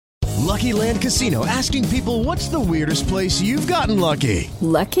Lucky Land Casino, asking people, what's the weirdest place you've gotten lucky?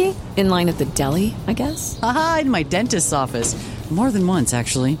 Lucky? In line at the deli, I guess? Aha, in my dentist's office. More than once,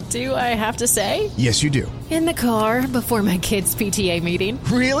 actually. Do I have to say? Yes, you do. In the car before my kids' PTA meeting.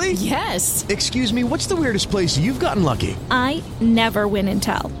 Really? Yes. Excuse me, what's the weirdest place you've gotten lucky? I never win and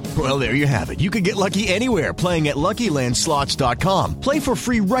tell. Well, there you have it. You can get lucky anywhere, playing at LuckyLandSlots.com. Play for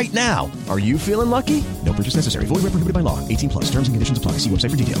free right now. Are you feeling lucky? No purchase necessary. Void where prohibited by law. 18+. Terms and conditions apply. See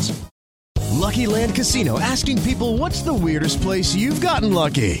website for details. Lucky Land Casino, asking people, what's the weirdest place you've gotten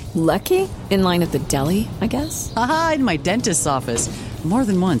lucky? Lucky? In line at the deli, I guess? Aha, in my dentist's office. More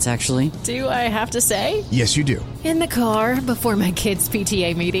than once, actually. Do I have to say? Yes, you do. In the car before my kids'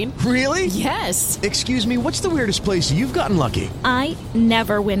 PTA meeting. Really? Yes. Excuse me, what's the weirdest place you've gotten lucky? I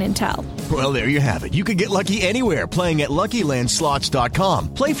never win and tell. Well, there you have it. You can get lucky anywhere, playing at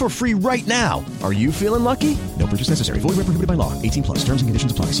LuckyLandSlots.com. Play for free right now. Are you feeling lucky? No purchase necessary. Void where prohibited by law. 18+. Terms and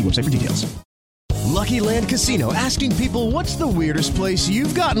conditions apply. See website for details. Lucky Land Casino, asking people, what's the weirdest place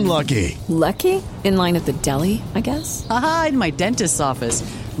you've gotten lucky? Lucky? In line at the deli, I guess? Aha, in my dentist's office.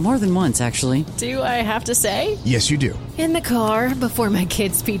 More than once, actually. Do I have to say? Yes, you do. In the car before my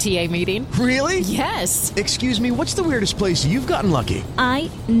kids' PTA meeting. Really? Yes. Excuse me, what's the weirdest place you've gotten lucky? I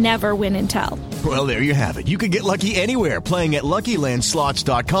never win and tell. Well, there you have it. You can get lucky anywhere, playing at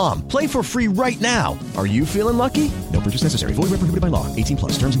LuckyLandSlots.com. Play for free right now. Are you feeling lucky? No purchase necessary. Void where prohibited by law. 18+.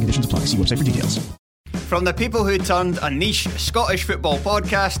 Terms and conditions apply. See website for details. From the people who turned a niche Scottish football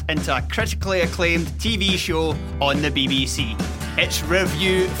podcast into a critically acclaimed TV show on the BBC, it's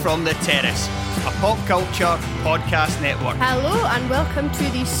Review from the Terrace, a pop culture podcast network. Hello and welcome to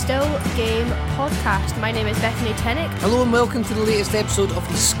the Still Game podcast. My name is Bethany Tennick. Hello and welcome to the latest episode of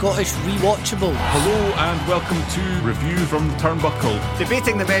the Scottish Rewatchable. Hello and welcome to Review from the Turnbuckle.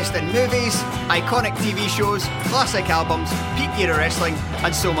 Debating the best in movies, iconic TV shows, classic albums, peak era wrestling,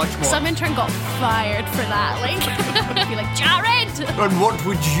 and so much more. Some intern got fired for that. Be like, Jared! And what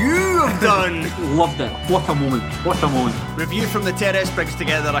would you have done? Loved it. What a moment. What a moment. Review from the Terrace brings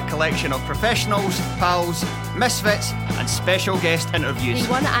together a collection of professionals, pals, misfits, and special guest interviews.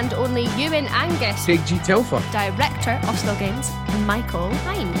 The one and only Ewan Angus, Big G Telfer, director of Still Games, Michael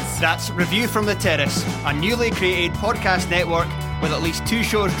Hines. That's Review from the Terrace, a newly created podcast network with at least 2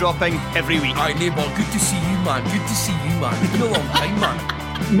 shows dropping every week. Aye, neighbour, good to see you, man. Good to see you, man. It's been a long time, man.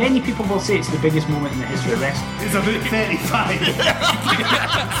 Many people will say it's the biggest moment in the history of wrestling. It's about 35.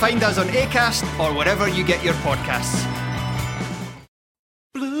 Find us on Acast or wherever you get your podcasts.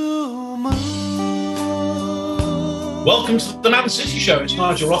 Welcome to the Man City Show. It's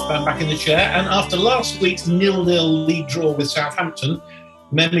Nigel Rothband back in the chair. And after last week's 0-0 league draw with Southampton,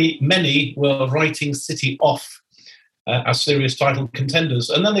 many were writing City off as serious title contenders.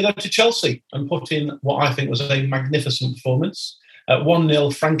 And then they go to Chelsea and put in what I think was a magnificent performance.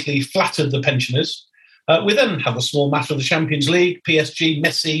 1-0 frankly flattered the pensioners. We then had the small matter of the Champions League, PSG,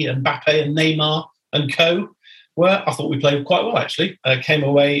 Messi, Mbappe and Neymar and co, where I thought we played quite well, actually. Came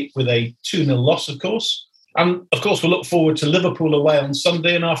away with a 2-0 loss, of course. And, of course, we'll look forward to Liverpool away on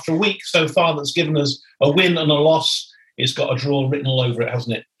Sunday. And after a week so far that's given us a win and a loss, it's got a draw written all over it,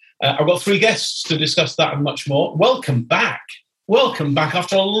 hasn't it? I've got 3 guests to discuss that and much more. Welcome back. Welcome back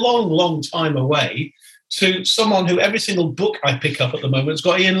after a long time away to someone who every single book I pick up at the moment has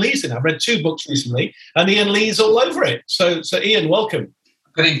got Ian Lee's in. I've read 2 books recently and Ian Lee's all over it. So Ian, welcome.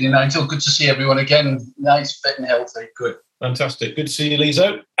 Good evening, Nigel. Good to see everyone again. Nice, fit and healthy. Good. Fantastic. Good to see you,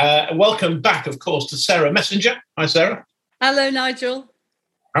 Lizo. Welcome back, of course, to Sarah Messenger. Hi, Sarah. Hello, Nigel.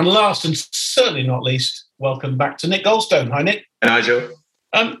 And last and certainly not least, welcome back to Nick Goldstone. Hi, Nick. Hi, Nigel.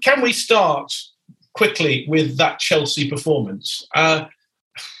 Can we start quickly with that Chelsea performance?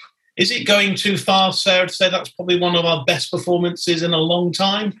 Is it going too far, Sarah, to say that's probably one of our best performances in a long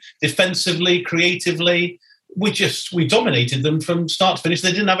time? Defensively, creatively, we dominated them from start to finish.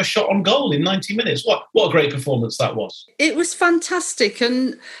 They didn't have a shot on goal in 90 minutes. What a great performance that was. It was fantastic,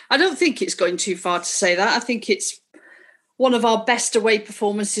 and I don't think it's going too far to say that. I think it's one of our best away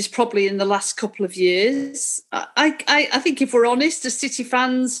performances probably in the last couple of years. I think if we're honest, as City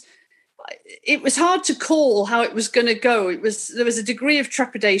fans, it was hard to call how it was going to go. There was a degree of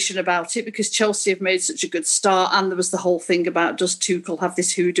trepidation about it because Chelsea have made such a good start, and there was the whole thing about does Tuchel have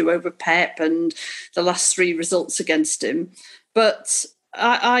this hoodoo over Pep and the last 3 results against him. But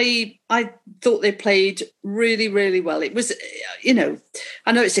I thought they played really, really well. It was, I know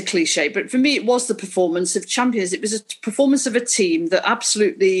it's a cliche, but for me, it was the performance of champions. It was a performance of a team that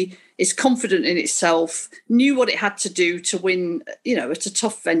absolutely is confident in itself, knew what it had to do to win, at a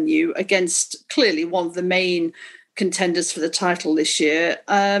tough venue against clearly one of the main contenders for the title this year.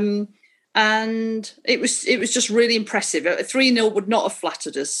 And it was just really impressive. A 3-0 would not have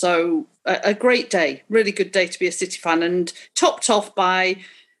flattered us. So a great day, really good day to be a City fan, and topped off by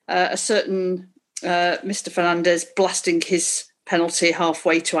a certain Mr. Fernandez blasting his penalty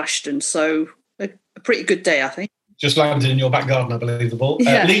halfway to Ashton. So a pretty good day, I think. Just landed in your back garden, I believe, the ball.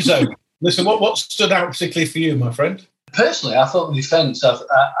 Yeah. Lizo, listen, what stood out particularly for you, my friend? Personally, I thought the defence, I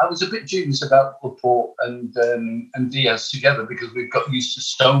was a bit dubious about Laporte and Diaz together because we've got used to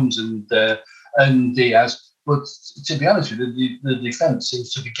Stones and Diaz. But to be honest with you, the defence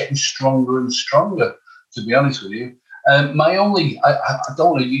seems to be getting stronger and stronger, to be honest with you. I don't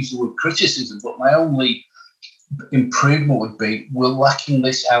want to use the word criticism, but my only improvement would be we're lacking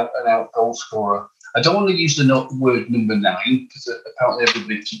this out-and-out goal scorer. I don't want to use the word number 9 because apparently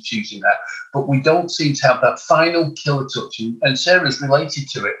everybody keeps using that, but we don't seem to have that final killer touch. And Sarah's related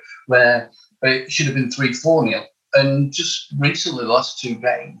to it, where it should have been 3-4-0. And just recently, the last 2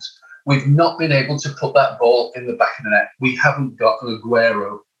 games, we've not been able to put that ball in the back of the net. We haven't got an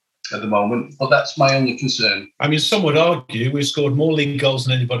Aguero at the moment, but that's my only concern. I mean, some would argue we've scored more league goals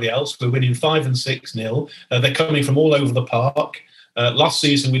than anybody else. We're winning 5 and 6-0. They're coming from all over the park. Last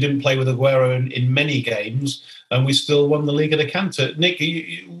season, we didn't play with Aguero in many games, and we still won the league at a canter. Nick,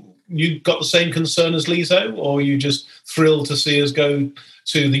 you got the same concern as Lizo, or are you just thrilled to see us go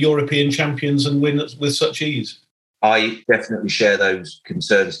to the European champions and win with such ease? I definitely share those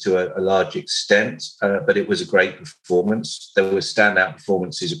concerns to a large extent, but it was a great performance. There were standout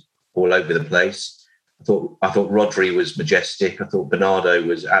performances all over the place. I thought Rodri was majestic. I thought Bernardo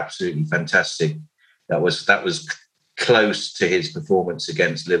was absolutely fantastic. That was close to his performance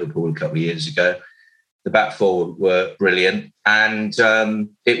against Liverpool a couple of years ago. The back four were brilliant, and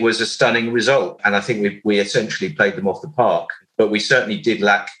it was a stunning result. And I think we essentially played them off the park, but we certainly did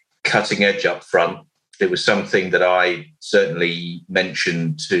lack cutting edge up front. It was something that I certainly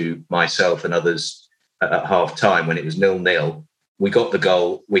mentioned to myself and others at half time when it was 0-0. We got the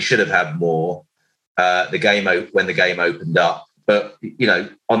goal. We should have had more when the game opened up. But,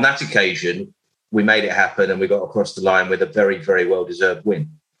 on that occasion, we made it happen and we got across the line with a very, very well-deserved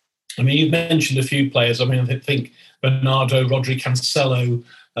win. I mean, you've mentioned a few players. I mean, I think Bernardo, Rodri, Cancelo,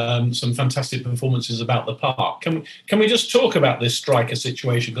 some fantastic performances about the park. Can we just talk about this striker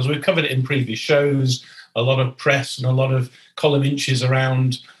situation? Because we've covered it in previous shows, a lot of press and a lot of column inches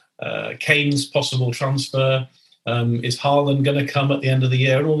around Kane's possible transfer. Is Haaland going to come at the end of the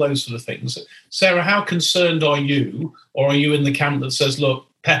year? And all those sort of things. Sarah, how concerned are you? Or are you in the camp that says, look,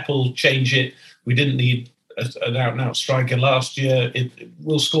 Pep will change it. We didn't need an out-and-out striker last year. It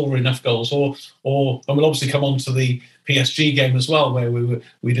will score enough goals. And we'll obviously come on to the PSG game as well, where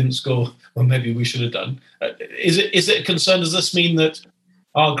we didn't score. Well, maybe we should have done. Is it a concern? Does this mean that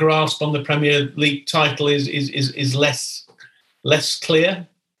our grasp on the Premier League title is less clear?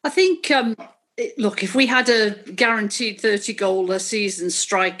 I think. Look, if we had a guaranteed 30-goal a season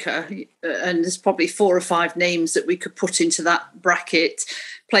striker, and there's probably 4 or 5 names that we could put into that bracket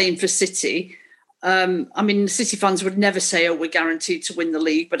playing for City. I mean, City fans would never say, we're guaranteed to win the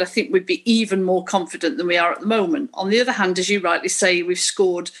league, but I think we'd be even more confident than we are at the moment. On the other hand, as you rightly say, we've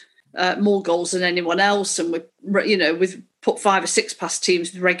scored more goals than anyone else, and we've put 5 or 6 past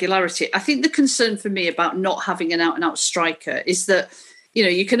teams with regularity. I think the concern for me about not having an out-and-out striker is that,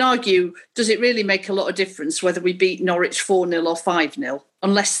 you can argue, does it really make a lot of difference whether we beat Norwich 4-0 or 5-0,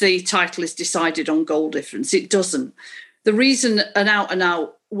 unless the title is decided on goal difference? It doesn't. The reason an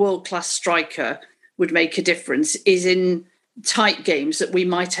out-and-out world-class striker would make a difference is in tight games that we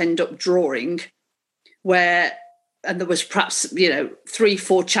might end up drawing, and there was perhaps,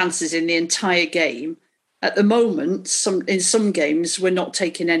 3-4 chances in the entire game. At the moment, in some games, we're not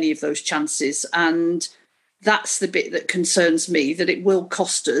taking any of those chances, and that's the bit that concerns me, that it will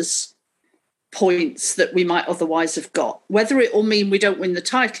cost us points that we might otherwise have got. Whether it will mean we don't win the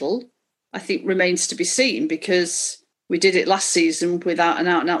title, I think remains to be seen, because we did it last season without an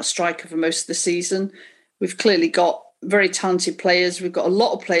out-and-out striker for most of the season. We've clearly got very talented players. We've got a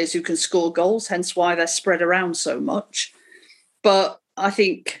lot of players who can score goals, hence why they're spread around so much. But I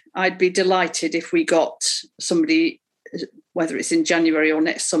think I'd be delighted if we got somebody, whether it's in January or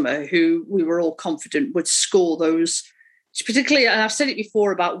next summer, who we were all confident would score those, particularly, and I've said it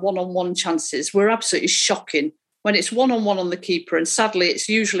before about one-on-one chances, we're absolutely shocking when it's one-on-one on the keeper, and sadly it's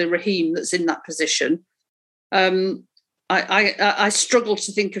usually Raheem that's in that position. I struggle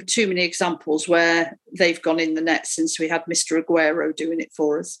to think of too many examples where they've gone in the net since we had Mr. Aguero doing it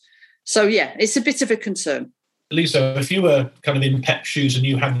for us. So, yeah, it's a bit of a concern. Lisa, if you were kind of in Pep's shoes and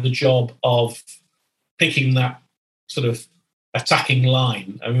you had the job of picking that sort of attacking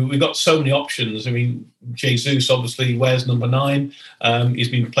line. I mean, we've got so many options. I mean, Jesus obviously wears number 9. He's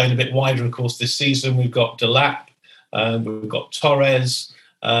been playing a bit wider, of course, this season. We've got Delap, we've got Torres,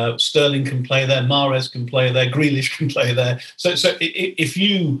 Sterling can play there, Mahrez can play there, Grealish can play there. So if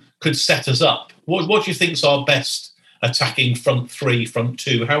you could set us up, what do you think is our best attacking front 3, front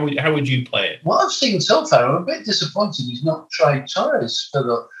 2? How would you play it? What I've seen so far, I'm a bit disappointed he's not tried Torres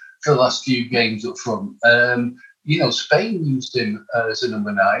for the last few games up front. Spain used him as a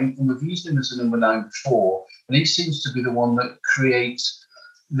number 9, and we've used him as a number 9 before, and he seems to be the one that creates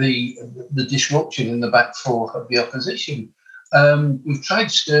the disruption in the back 4 of the opposition. We've tried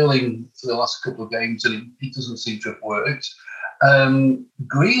Sterling for the last couple of games, and he doesn't seem to have worked.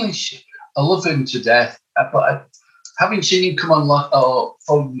 Grealish, I love him to death, but having seen him come on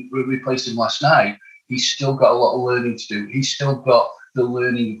replace him last night, he's still got a lot of learning to do. He's still got the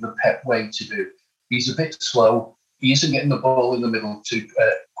learning of the Pep way to do. He's a bit slow. He isn't getting the ball in the middle too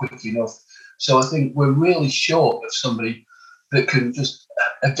quick enough. So I think we're really short of somebody that can just,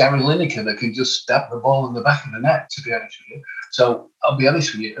 a Gary Lineker that can just stab the ball in the back of the net, to be honest with you. So I'll be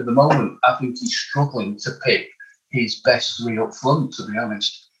honest with you, at the moment, I think he's struggling to pick his best 3 up front, to be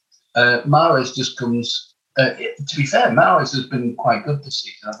honest. Mahrez just comes, to be fair, Mahrez has been quite good this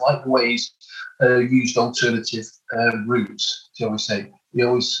season. I like the way he's used alternative routes, shall we say. He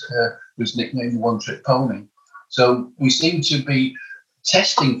always was nicknamed the one-trick pony. So we seem to be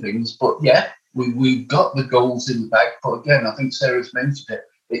testing things, but yeah, we've got the goals in the bag. But again, I think Sarah's mentioned it.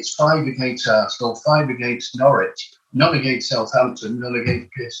 It's 5 against Arsenal, 5 against Norwich, none against Southampton, none against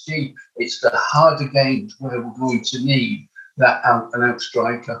PSG. It's the harder games where we're going to need that out-and-out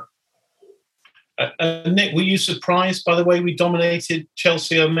striker. Nick, were you surprised by the way we dominated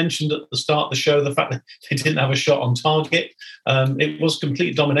Chelsea? I mentioned at the start of the show the fact that they didn't have a shot on target. It was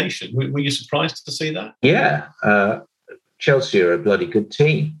complete domination. Were you surprised to see that? Yeah. Chelsea are a bloody good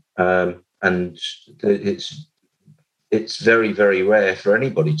team. And it's very, very rare for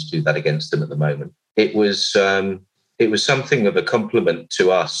anybody to do that against them at the moment. It was something of a compliment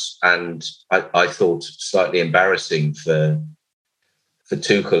to us, and I thought slightly embarrassing for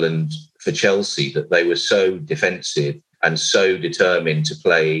Tuchel and for Chelsea that they were so defensive and so determined to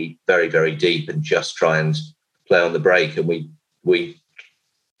play very, very deep and just try and play on the break. And we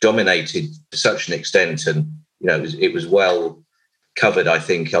dominated to such an extent, and it was well covered, I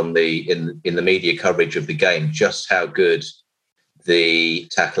think, in the media coverage of the game, just how good the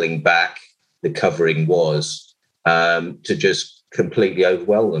tackling back, the covering was, to just completely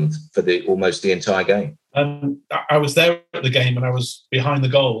overwhelm them for almost the entire game. I was there at the game and I was behind the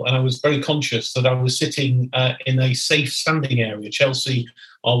goal, and I was very conscious that I was sitting in a safe standing area. Chelsea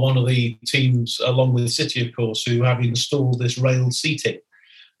are one of the teams, along with City, of course, who have installed this railed seating.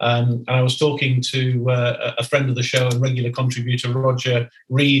 And I was talking to a friend of the show and regular contributor, Roger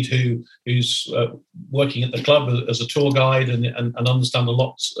Reed, who's working at the club as a tour guide and understand a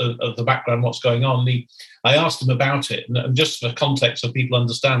lot of the background, what's going on. I asked him about it, and just for context so people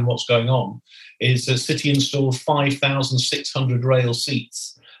understand what's going on, is that City installed 5,600 rail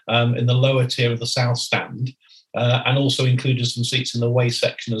seats in the lower tier of the South Stand, and also included some seats in the away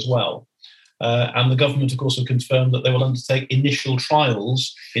section as well. And the government, of course, have confirmed that they will undertake initial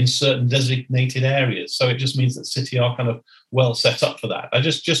trials in certain designated areas. So it just means that City are kind of well set up for that. I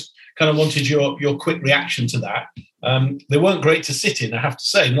just kind of wanted your quick reaction to that. They weren't great to sit in, I have to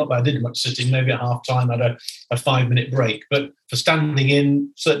say. Not that I did much sitting. Maybe at half-time I had a 5-minute break. But for standing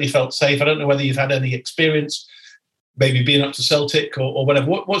in, certainly felt safe. I don't know whether you've had any experience maybe being up to Celtic or whatever.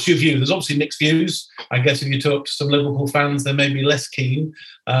 What's your view? There's obviously mixed views. I guess if you talk to some Liverpool fans, they may be less keen,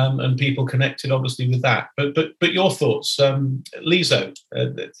 and people connected obviously with that. But your thoughts, Lizo,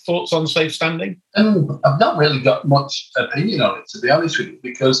 thoughts on safe standing? I've not really got much opinion on it, to be honest with you,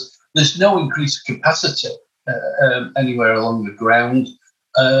 because there's no increased capacity anywhere along the ground.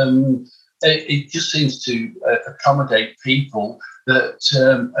 It just seems to accommodate people that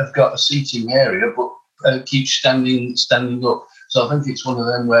have got a seating area, but keep standing up. So I think it's one of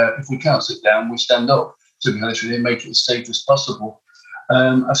them where if we can't sit down, we stand up, to be honest with you, make it as safe as possible.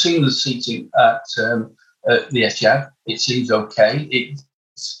 I've seen the seating at the Etihad. It seems okay.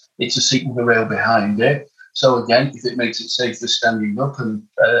 It's a seat with a rail behind it. So again, if it makes it safer standing up and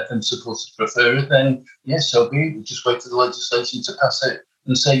supporters prefer it, then yes, so be it. We just wait for the legislation to pass it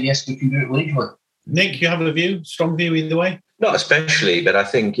and say, yes, we can do it legally. Nick, you have a view, strong view either way? Not especially, but I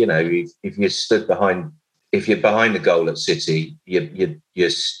think, if you stood behind, if you're behind the goal at City,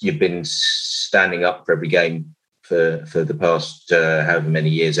 you've been standing up for every game for the past however many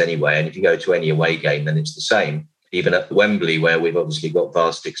years anyway. And if you go to any away game, then it's the same. Even at Wembley, where we've obviously got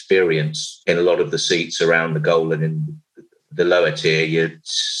vast experience in a lot of the seats around the goal and in the lower tier, you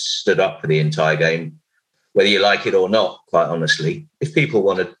stood up for the entire game, whether you like it or not, quite honestly. If people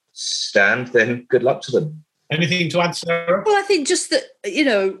want to stand, then good luck to them. Anything to add, Sarah? Well, I think just that, you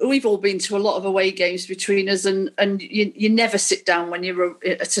know, we've all been to a lot of away games between us, and you never sit down when you're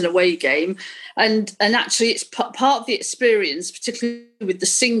at an away game. And actually, it's part of the experience, particularly with the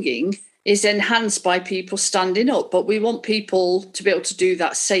singing, is enhanced by people standing up. But we want people to be able to do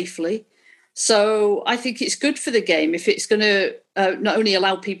that safely. So I think it's good for the game if it's going to not only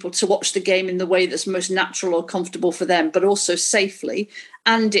allow people to watch the game in the way that's most natural or comfortable for them, but also safely.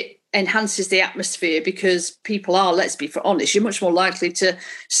 And it enhances the atmosphere because people are, let's be honest, you're much more likely to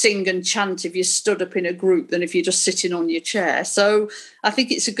sing and chant if you're stood up in a group than if you're just sitting on your chair. So I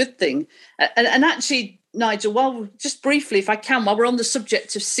think it's a good thing. And actually, Nigel, well, just briefly, if I can, while we're on the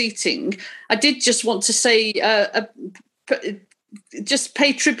subject of seating, I did just want to say, just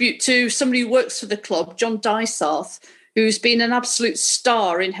pay tribute to somebody who works for the club, John Dysarth, who's been an absolute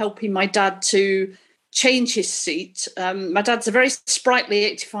star in helping my dad to change his seat. My dad's a very sprightly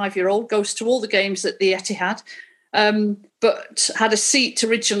 85-year-old, goes to all the games at the Etihad, but had a seat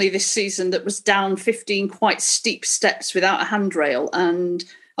originally this season that was down 15 quite steep steps without a handrail, and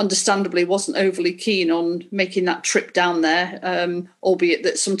understandably wasn't overly keen on making that trip down there, albeit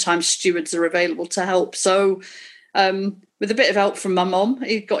that sometimes stewards are available to help. So with a bit of help from my mum,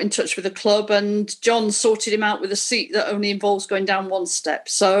 he got in touch with the club, and John sorted him out with a seat that only involves going down one step.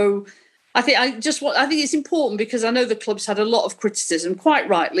 So I think it's important because I know the club's had a lot of criticism, quite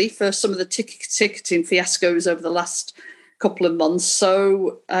rightly, for some of the ticketing fiascos over the last couple of months.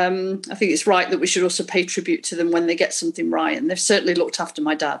 So I think it's right that we should also pay tribute to them when they get something right, and they've certainly looked after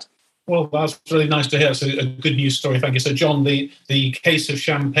my dad. Well, that's really nice to hear. So a good news story. Thank you. So, John, the case of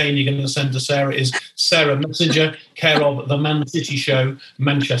champagne you're going to send to Sarah is Sarah Messenger, care of The Man City Show,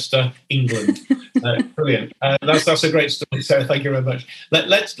 Manchester, England. Brilliant. That's a great story, Sarah. Thank you very much.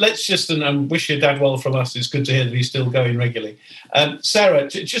 Let's just wish your dad well from us. It's good to hear that he's still going regularly. Sarah,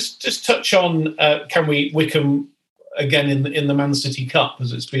 just touch on Wickham again in the Man City Cup,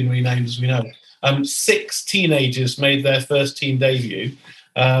 as it's been renamed, as we know. 6 teenagers made their first team debut.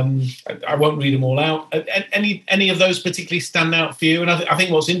 I won't read them all out. Any of those particularly stand out for you? And I think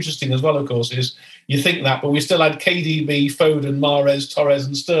what's interesting as well, of course, is you think that, but we still had KDB, Foden, Mahrez, Torres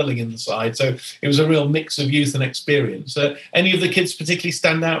and Sterling in the side. So it was a real mix of youth and experience. Any of the kids particularly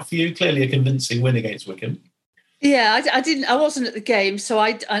stand out for you? Clearly a convincing win against Wickham. Yeah, I wasn't at the game, so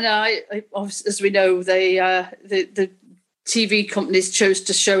I as we know, the TV companies chose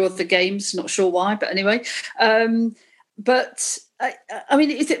to show other games. Not sure why, but anyway. But I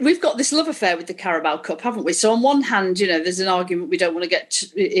mean, we've got this love affair with the Carabao Cup, haven't we? So on one hand, you know, there's an argument we don't want to get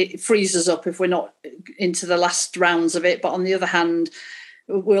it frees us up if we're not into the last rounds of it. But on the other hand,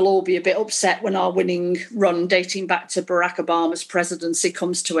 we'll all be a bit upset when our winning run dating back to Barack Obama's presidency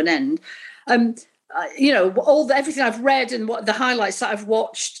comes to an end. You know, everything I've read and what the highlights that I've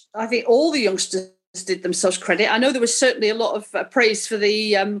watched, I think all the youngsters did themselves credit. I know there was certainly a lot of praise for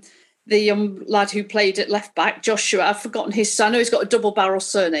the young lad who played at left back, Joshua. I've forgotten his son. I know he's got a double barrel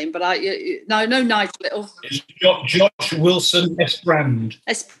surname, but I know Nigel Little. It's Josh Wilson Esbrand.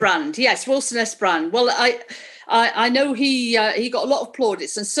 Esbrand, yes, Wilson Esbrand. Well, I know he got a lot of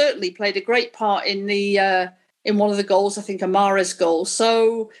plaudits and certainly played a great part in one of the goals. I think a Mahrez goal.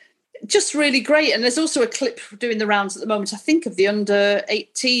 So just really great. And there's also a clip doing the rounds at the moment, I think, of the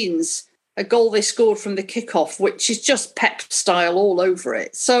under-18s. A goal they scored from the kickoff, which is just Pep style all over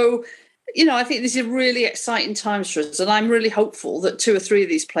it. So, you know, I think these are really exciting times for us, and I'm really hopeful that 2 or 3 of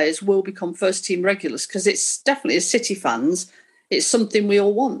these players will become first-team regulars, because it's definitely, as City fans, it's something we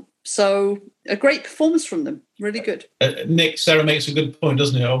all want. So, a great performance from them. Really good. Nick, Sarah makes a good point,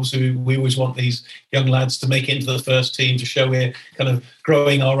 doesn't it? Obviously, we always want these young lads to make it into the first team, to show we're kind of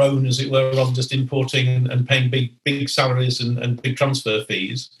growing our own, as it were, rather than just importing and paying big salaries and big transfer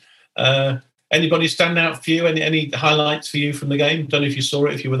fees. Anybody stand out for you? Any highlights for you from the game? Don't know if you saw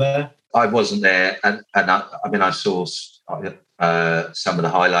it, if you were there. I wasn't there, and I saw some of the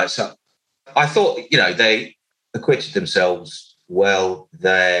highlights. I thought, you know, they acquitted themselves well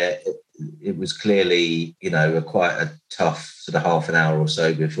there. It was clearly, you know, quite a tough sort of half an hour or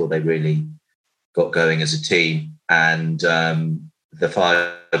so before they really got going as a team, and the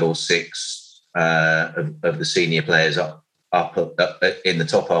 5 or 6 of the senior players up in the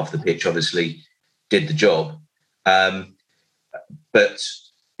top half of the pitch obviously did the job. But,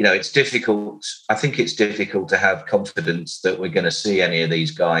 you know, it's difficult. I think it's difficult to have confidence that we're going to see any of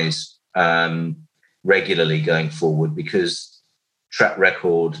these guys regularly going forward, because track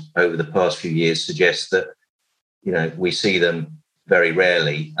record over the past few years suggests that, you know, we see them very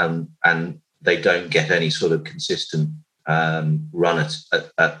rarely and they don't get any sort of consistent run at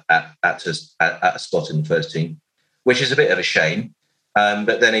a spot in the first team, which is a bit of a shame.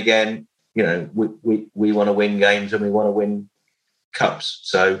 But then again, we want to win games and we want to win cups.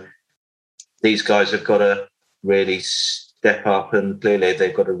 So these guys have got to really step up, and clearly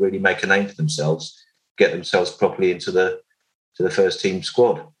they've got to really make a name for themselves, get themselves properly into the first team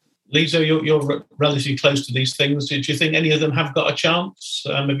squad. Lisa, you're relatively close to these things. Do you think any of them have got a chance?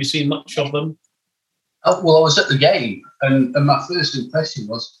 Have you seen much of them? Well, I was at the game, and my first impression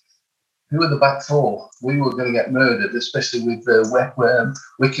was, who were the back four? We were going to get murdered, especially with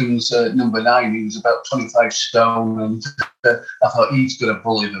Wickham's number 9. He was about 25 stone, and I thought he's going to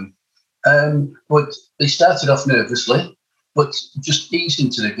bully them. But they started off nervously, but just eased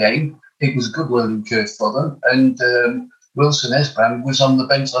into the game. It was a good learning curve for them. And Wilson Esbrand was on the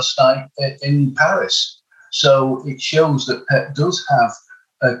bench last night in Paris. So it shows that Pep does have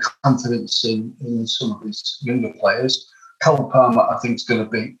confidence in some of his younger players. Cole Palmer, I think,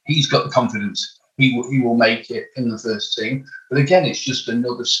 he's got the confidence. He will make it in the first team. But again, it's just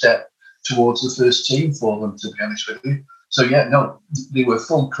another step towards the first team for them, to be honest with you. So, yeah, no, they were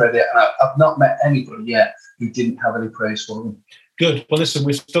full credit. And I've not met anybody yet who didn't have any praise for them. Good. Well, listen,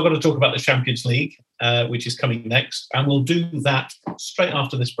 we've still got to talk about the Champions League, which is coming next. And we'll do that straight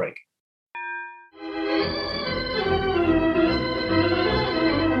after this break.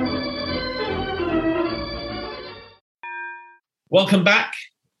 Welcome back.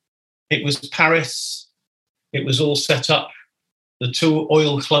 It was Paris. It was all set up. The two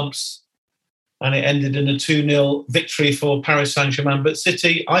oil clubs. And it ended in a 2-0 victory for Paris Saint-Germain. But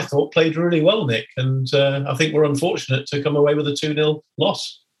City, I thought, played really well, Nick. And I think we're unfortunate to come away with a 2-0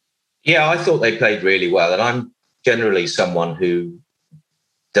 loss. Yeah, I thought they played really well. And I'm generally someone who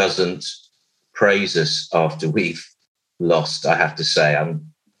doesn't praise us after we've lost, I have to say.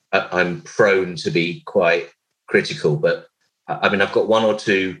 I'm prone to be quite critical. But, I mean, I've got one or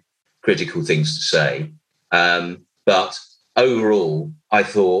two critical things to say. But overall, I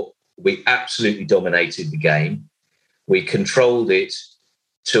thought we absolutely dominated the game. We controlled it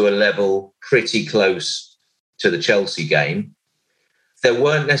to a level pretty close to the Chelsea game. There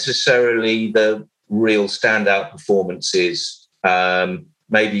weren't necessarily the real standout performances.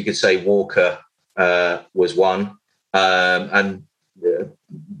 Maybe you could say Walker was one. I'm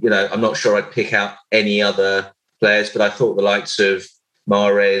not sure I'd pick out any other players, but I thought the likes of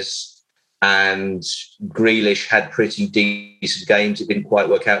Mahrez and Grealish had pretty decent games. It didn't quite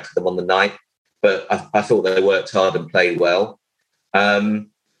work out for them on the night, but I thought they worked hard and played well. And,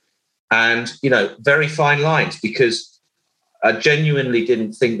 very fine lines, because I genuinely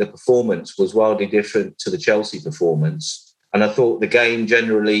didn't think the performance was wildly different to the Chelsea performance. And I thought the game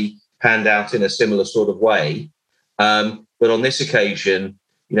generally panned out in a similar sort of way. But on this occasion,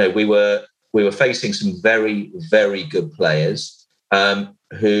 we were facing some very, very good players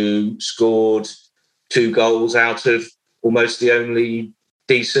who scored 2 goals out of almost the only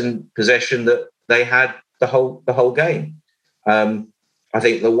decent possession that they had the whole game. I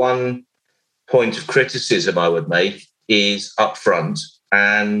think the one point of criticism I would make is up front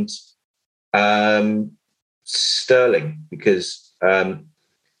and Sterling, because I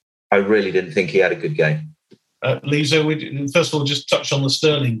really didn't think he had a good game. Lisa, we first of all just touch on the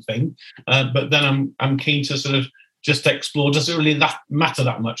Sterling thing, but then I'm keen to sort of just explore, does it really matter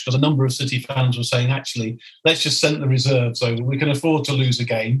that much? Because a number of City fans were saying, actually, let's just send the reserves over. We can afford to lose a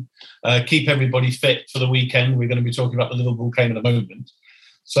game, keep everybody fit for the weekend. We're going to be talking about the Liverpool game in a moment.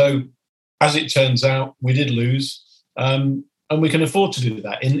 So, as it turns out, we did lose, and we can afford to do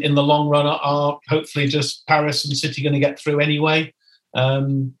that. In the long run, are hopefully just Paris and City going to get through anyway?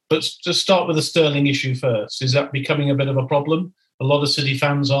 But to start with the Sterling issue first, is that becoming a bit of a problem? A lot of City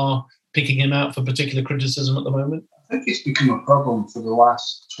fans are picking him out for particular criticism at the moment. I think it's become a problem for the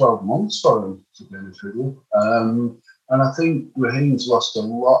last 12 months for him, to be honest with you. And I think Raheem's lost a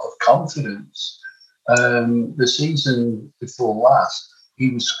lot of confidence. The season before last,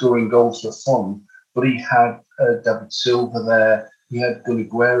 he was scoring goals for fun, but he had David Silva there. He had Gun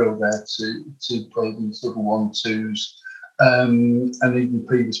Aguero there to play these double 1-2s. And even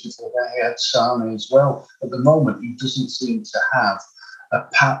previous before that, he had Sane as well. At the moment, he doesn't seem to have a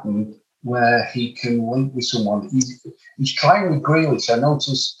pattern where he can link with someone. He's trying with Grealish. I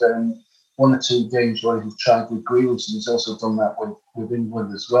noticed 1 or 2 games where he's tried with Grealish, and he's also done that with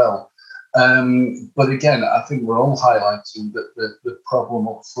England as well. But again, I think we're all highlighting the problem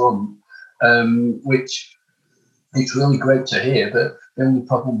up front, which it's really great to hear, but the only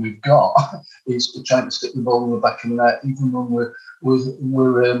problem we've got is trying to stick the ball in the back of the net, even when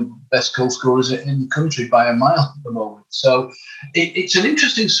we're best goal scorers in the country by a mile at the moment. So it's an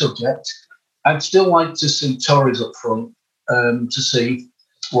interesting subject. I'd still like to see Torres up front to see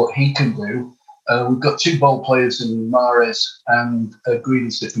what he can do. We've got two ball players in Mahrez and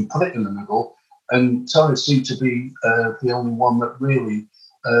Grealish that can put it in the middle, and Torres seemed to be the only one that really,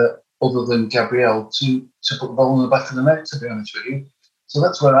 other than Gabriel, to put the ball in the back of the net, to be honest with you. So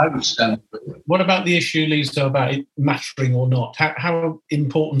that's where I would stand. What about the issue, Lisa, about it mattering or not? How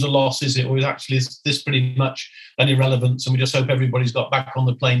important a loss is it, or is this pretty much an irrelevance, and we just hope everybody's got back on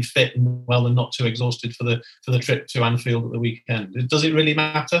the plane fit and well and not too exhausted for the trip to Anfield at the weekend? Does it really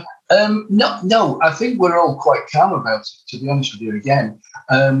matter? No. I think we're all quite calm about it, to be honest with you, again,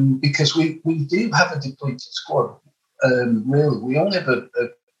 because we do have a depleted squad. Really, we only have a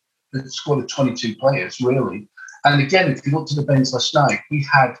squad of 22 players, really. And again, if you look to the bench last night, we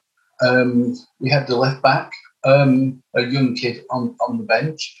had the left back, a young kid on the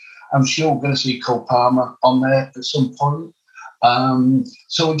bench. I'm sure we're going to see Cole Palmer on there at some point.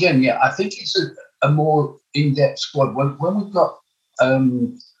 So again, I think it's a more in-depth squad. When we've got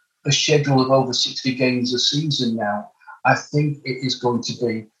a schedule of over 60 games a season now, I think it is going to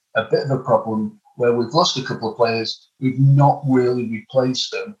be a bit of a problem where we've lost a couple of players, we've not really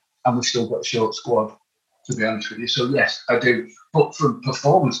replaced them, and we've still got a short squad, to be honest with you. So yes, I do. But from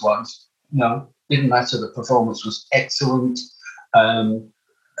performance-wise, no, didn't matter. The performance was excellent.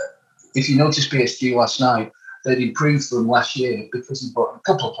 If you noticed PSG last night, they'd improved from last year because he brought a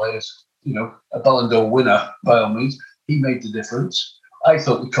couple of players, a Ballon d'Or winner, by all means. He made the difference. I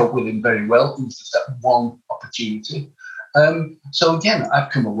thought we coped with him very well. It was just that one opportunity. So again,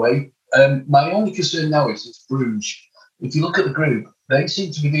 I've come away. My only concern now is it's Bruges. If you look at the group, they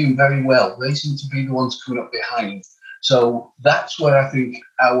seem to be doing very well. They seem to be the ones coming up behind. So that's where I think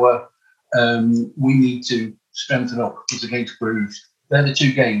we need to strengthen up, is against Bruges. They're the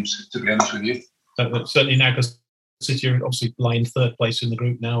two games, to be honest with you. Certainly now, because City are obviously lying third place in the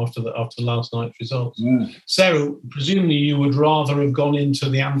group now after last night's results. Sarah, presumably you would rather have gone into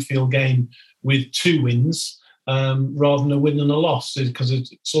the Anfield game with 2 wins rather than a win and a loss, because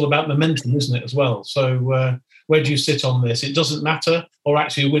it's all about momentum, isn't it, as well? So where do you sit on this? It doesn't matter, or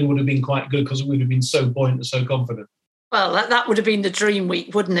actually a win would have been quite good because we would have been so buoyant and so confident? Well, that would have been the dream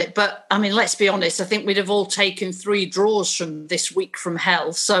week, wouldn't it? But, I mean, let's be honest, I think we'd have all taken 3 draws from this week from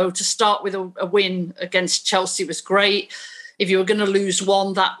hell. So to start with a win against Chelsea was great. If you were going to lose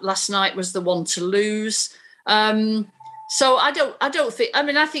one, that last night was the one to lose. So I don't think,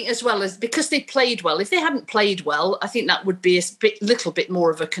 I think as well as, because they played well, if they hadn't played well, I think that would be a little bit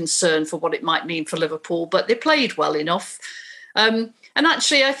more of a concern for what it might mean for Liverpool, but they played well enough. And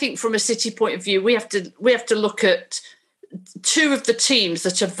actually, I think from a City point of view, we have to look at 2 of the teams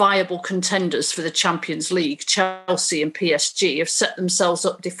that are viable contenders for the Champions League, Chelsea and PSG, have set themselves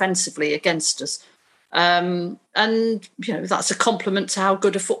up defensively against us. And, that's a compliment to how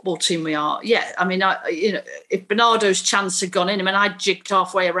good a football team we are. Yeah, if Bernardo's chance had gone in, I jigged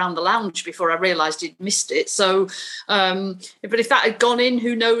halfway around the lounge before I realised he'd missed it. So, but if that had gone in,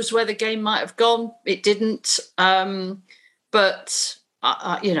 who knows where the game might have gone? It didn't. But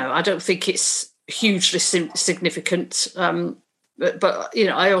I don't think it's hugely significant. But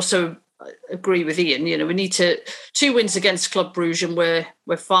I also agree with Ian. We need 2 wins against Club Brugge and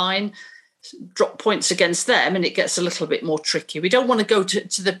we're fine. Drop points against them and it gets a little bit more tricky. We don't want to go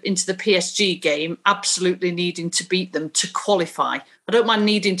into the PSG game absolutely needing to beat them to qualify. I don't mind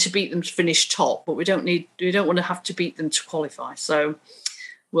needing to beat them to finish top, but we don't want to have to beat them to qualify. So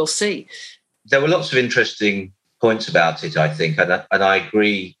we'll see. There were lots of interesting points about it, I think, and I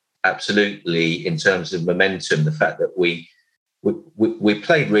agree absolutely in terms of momentum. The fact that we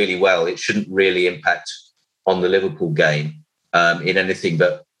played really well, it shouldn't really impact on the Liverpool game in anything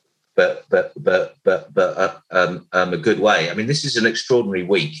but a good way. This is an extraordinary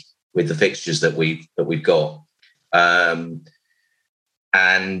week with the fixtures that we've got,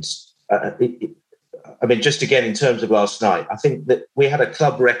 just again in terms of last night, I think that we had a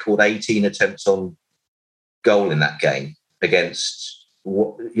club record 18 attempts on goal in that game against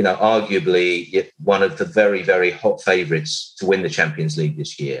arguably one of the very, very hot favourites to win the Champions League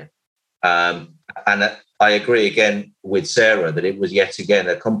this year. And I agree again with Sarah that it was yet again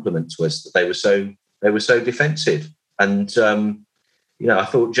a compliment to us that they were so defensive. And I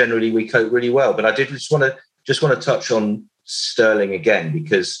thought generally we coped really well. But I did just want to touch on Sterling again,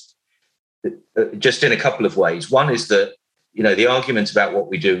 because just in a couple of ways. One is that the argument about what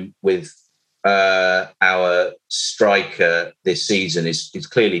we do with our striker this season is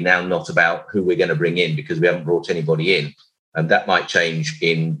clearly now not about who we're going to bring in, because we haven't brought anybody in, and that might change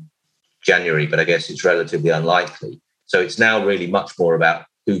in January, but I guess it's relatively unlikely. So it's now really much more about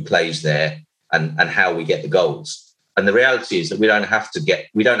who plays there and how we get the goals. And the reality is that we don't have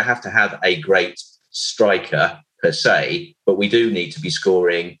to have a great striker per se, but we do need to be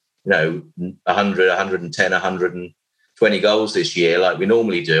scoring, 100, 110, 120 goals this year like we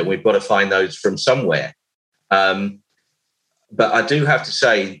normally do. And we've got to find those from somewhere. But I do have to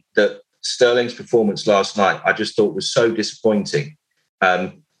say that Sterling's performance last night, I just thought was so disappointing.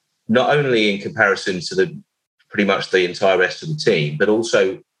 Not only in comparison to pretty much the entire rest of the team, but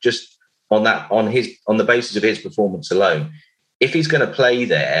also just on the basis of his performance alone. If he's going to play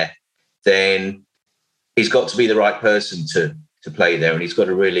there, then he's got to be the right person to play there, and he's got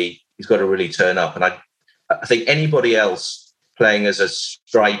to really turn up. And I think anybody else playing as a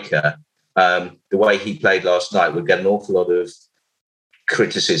striker, the way he played last night, would get an awful lot of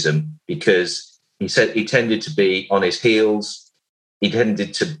criticism, because he said he tended to be on his heels. He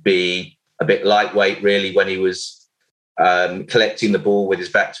tended to be a bit lightweight, really, when he was collecting the ball with his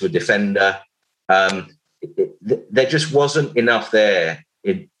back to a defender. There just wasn't enough there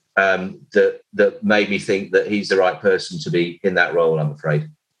that made me think that he's the right person to be in that role, I'm afraid.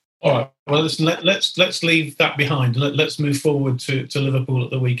 All right. Well, listen, let's leave that behind. Let's move forward to Liverpool at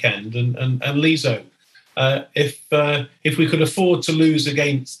the weekend. And Lizo, if we could afford to lose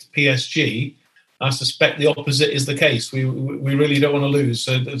against PSG, I suspect the opposite is the case. We really don't want to lose.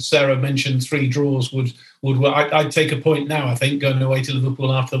 So Sarah mentioned 3 draws would I'd take a point now, I think, going away to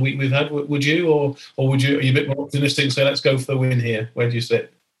Liverpool after the week we've had. Would you, or would you? Are you a bit more optimistic and say let's go for the win here? Where do you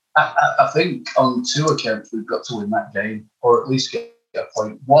sit? I think on 2 accounts we've got to win that game, or at least get a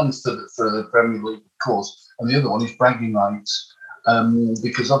point. One for the Premier League, of course, and the other one is bragging rights,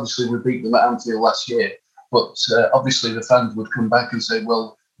 because obviously we beat them at Anfield last year, but obviously the fans would come back and say,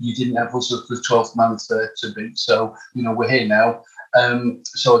 well, you didn't have us as the 12th man to beat, so we're here now.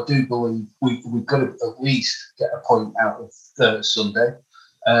 So I do believe we've got to at least get a point out of Sunday,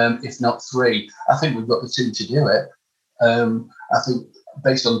 if not 3. I think we've got the team to do it. I think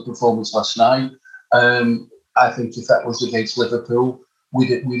based on the performance last night, I think if that was against Liverpool, we'd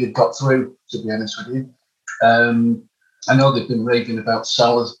have got through, to be honest with you. I know they've been raving about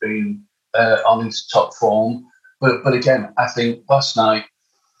Salah's being on his top form, but again, I think last night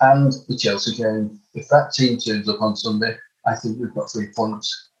and the Chelsea game, if that team turns up on Sunday, I think we've got 3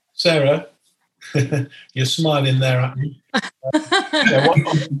 points. Sarah, you're smiling there at me.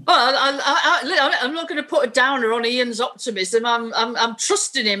 Well, I'm not going to put a downer on Ian's optimism. I'm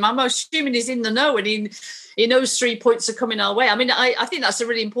trusting him. I'm assuming he's in the know and he knows 3 points are coming our way. I mean, I think that's a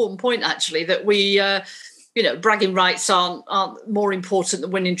really important point, actually, that we, bragging rights aren't more important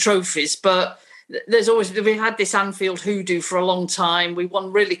than winning trophies, but we've had this Anfield hoodoo for a long time. We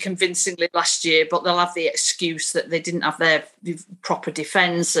won really convincingly last year, but they'll have the excuse that they didn't have their proper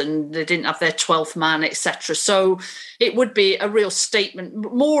defence and they didn't have their 12th man, etc. So it would be a real statement,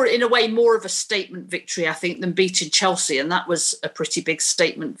 more of a statement victory, I think, than beating Chelsea, and that was a pretty big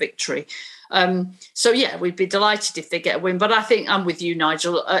statement victory. So yeah, we'd be delighted if they get a win. But I think I'm with you,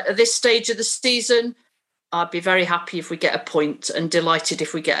 Nigel. At this stage of the season, I'd be very happy if we get a point and delighted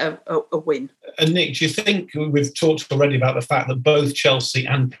if we get a win. And Nick, do you think, we've talked already about the fact that both Chelsea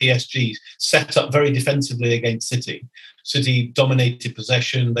and PSG set up very defensively against City. City dominated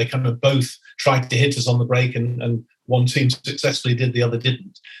possession. They kind of both tried to hit us on the break, and one team successfully did, the other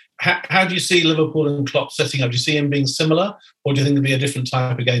didn't. How do you see Liverpool and Klopp setting up? Do you see him being similar, or do you think it'll be a different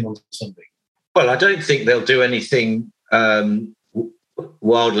type of game on Sunday? Well, I don't think they'll do anything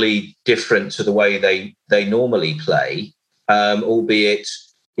wildly different to the way they normally play, albeit,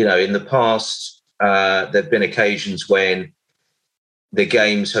 in the past, there have been occasions when the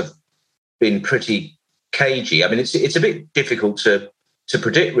games have been pretty cagey. I mean, it's a bit difficult to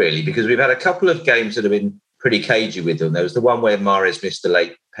predict, really, because we've had a couple of games that have been pretty cagey with them. There was the one where Mahrez missed a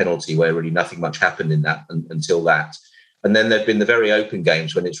late penalty where really nothing much happened in that until that. And then there have been the very open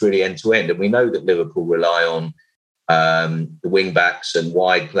games when it's really end-to-end. And we know that Liverpool rely on the wing-backs and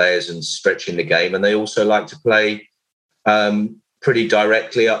wide players and stretching the game. And they also like to play pretty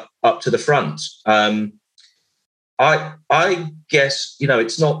directly up to the front. I guess,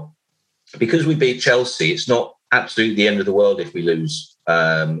 it's not, because we beat Chelsea, it's not absolutely the end of the world if we lose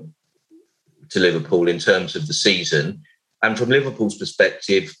to Liverpool in terms of the season. And from Liverpool's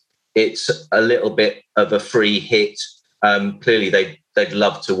perspective, it's a little bit of a free hit. Clearly, they'd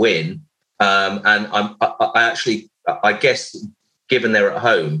love to win. And I guess, given they're at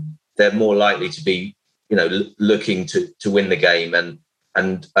home, they're more likely to be, looking to win the game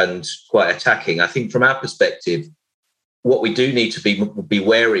and quite attacking. I think from our perspective, what we do need to be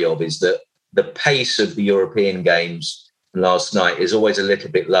wary of is that the pace of the European games last night is always a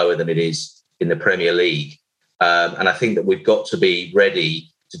little bit lower than it is in the Premier League. And I think that we've got to be ready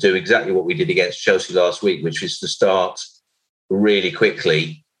to do exactly what we did against Chelsea last week, which is to start really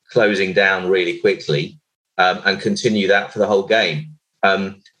quickly, closing down really quickly, and continue that for the whole game.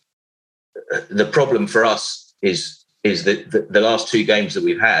 The problem for us is that the last two games that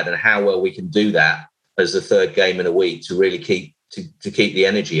we've had and how well we can do that as the third game in a week to really keep the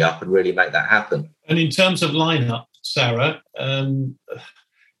energy up and really make that happen. And in terms of lineup, Sarah,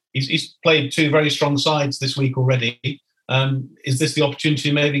 he's played two very strong sides this week already. Is this the opportunity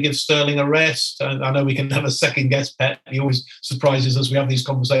to maybe give Sterling a rest? I know we can have a second guess, Pet. He always surprises us. We have these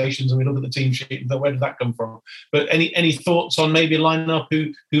conversations and we look at the team sheet and think, where did that come from? But any thoughts on maybe lineup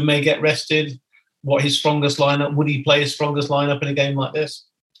who may get rested? What his strongest lineup? Would he play his strongest lineup in a game like this?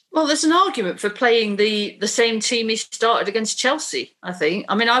 Well, there's an argument for playing the same team he started against Chelsea, I think.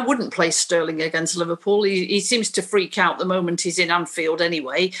 I mean, I wouldn't play Sterling against Liverpool. He seems to freak out the moment he's in Anfield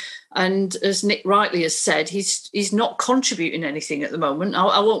anyway. And as Nick rightly has said, he's not contributing anything at the moment.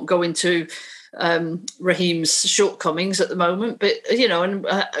 I won't go into Raheem's shortcomings at the moment, but, and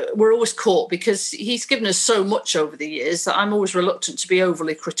we're always caught because he's given us so much over the years that I'm always reluctant to be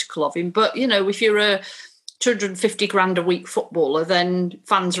overly critical of him. But, if you're a 250 grand a week footballer, then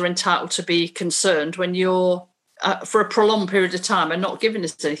fans are entitled to be concerned when you're for a prolonged period of time and not giving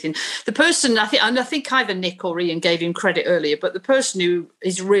us anything. The person, I think either Nick or Ian gave him credit earlier, but the person who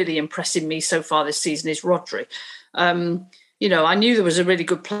is really impressing me so far this season is Rodri. I knew there was a really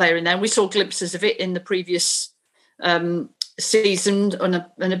good player in there. We saw glimpses of it in the previous season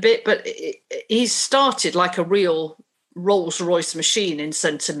and a bit, but he's started like a real Rolls-Royce machine in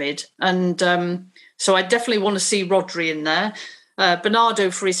centre mid. And so I definitely want to see Rodri in there.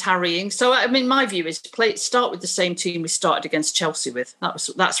 Bernardo for his harrying. So, I mean, my view is start with the same team we started against Chelsea with.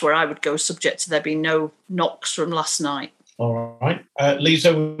 That's where I would go, subject to there being no knocks from last night. All right.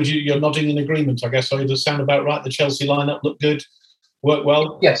 Lisa, you're nodding in agreement, I guess. So does sound about right? The Chelsea lineup looked good, worked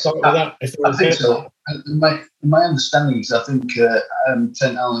well? Yes, I think so. My understanding is I think Trent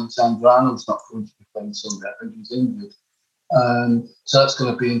Alexander-Arnold's not going to be playing Sunday. I think he's injured. So that's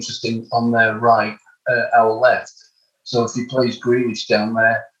going to be interesting on their right, our left. So if he plays Grealish down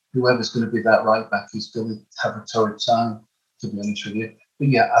there, whoever's going to be that right back is going to have a torrid time, to be honest with you. But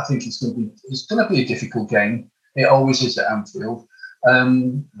yeah, I think it's going to be a difficult game. It always is at Anfield.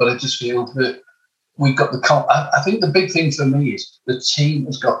 But I just feel that we've got I think the big thing for me is the team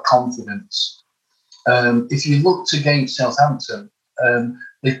has got confidence. If you looked against Southampton,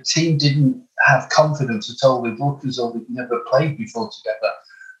 the team didn't have confidence at all. They looked as though they'd never played before together.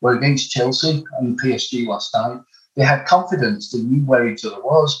 Where against Chelsea and PSG last night, they had confidence. They knew where each other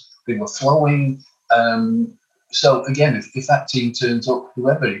was. They were flowing. So again, if that team turns up,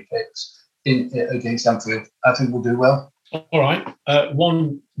 whoever he picks against Anfield, I think we'll do well. All right.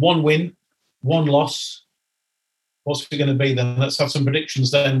 One win, one loss. What's it going to be then? Let's have some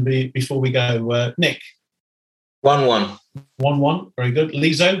predictions then before we go. Nick? 1-1. 1-1. Very good.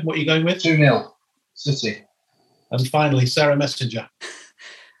 Lizo, what are you going with? 2-0. City. And finally, Sarah Messenger.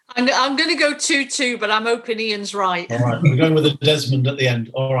 I'm going to go 2-2, but I'm hoping Ian's right. All right, we're going with a Desmond at the end.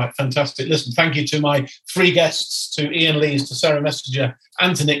 All right, fantastic. Listen, thank you to my three guests, to Ian Lees, to Sarah Messenger,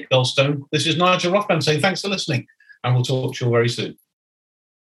 and to Nick Goldstone. This is Nigel Rothband saying thanks for listening, and we'll talk to you all very soon.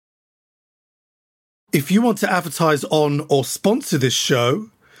 If you want to advertise on or sponsor this show,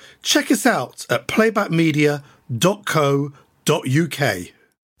 check us out at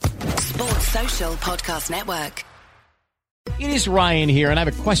playbackmedia.co.uk. Sports Social Podcast Network. It is Ryan here, and I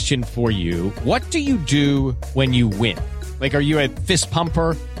have a question for you. What do you do when you win? Like, are you a fist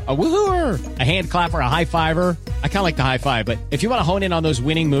pumper, a woohooer, a hand clapper, a high fiver? I kind of like the high five, but if you want to hone in on those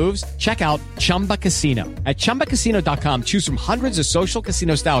winning moves, check out Chumba Casino. At ChumbaCasino.com, choose from hundreds of social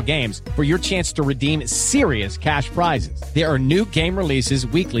casino-style games for your chance to redeem serious cash prizes. There are new game releases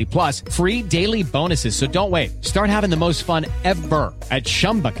weekly, plus free daily bonuses, so don't wait. Start having the most fun ever at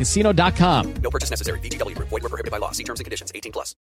ChumbaCasino.com. No purchase necessary. VGW. Void where prohibited by law. See terms and conditions. 18+.